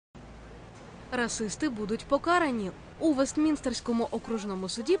Расисти будуть покарані. У Вестмінстерському окружному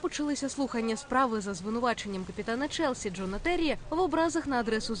суді почалися слухання справи за звинуваченням капітана Челсі Джона Террі в образах на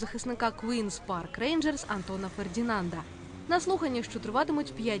адресу захисника Куїнз Парк Рейнджерс Антона Фердинанда. На слухання, що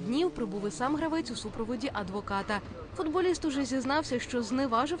триватимуть 5 днів, прибув і сам гравець у супроводі адвоката. Футболіст уже зізнався, що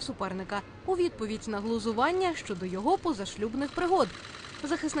зневажив суперника у відповідь на глузування щодо його позашлюбних пригод.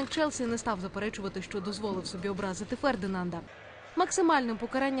 Захисник Челсі не став заперечувати, що дозволив собі образити Фердинанда. Максимальним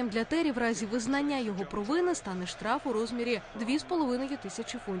покаранням для Террі в разі визнання його провини стане штраф у розмірі 2,5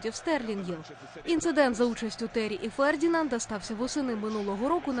 тисячі фунтів стерлінгів. Інцидент за участю Террі і Фердінанда стався восени минулого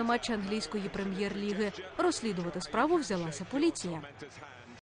року на матчі англійської прем'єр-ліги. Розслідувати справу взялася поліція.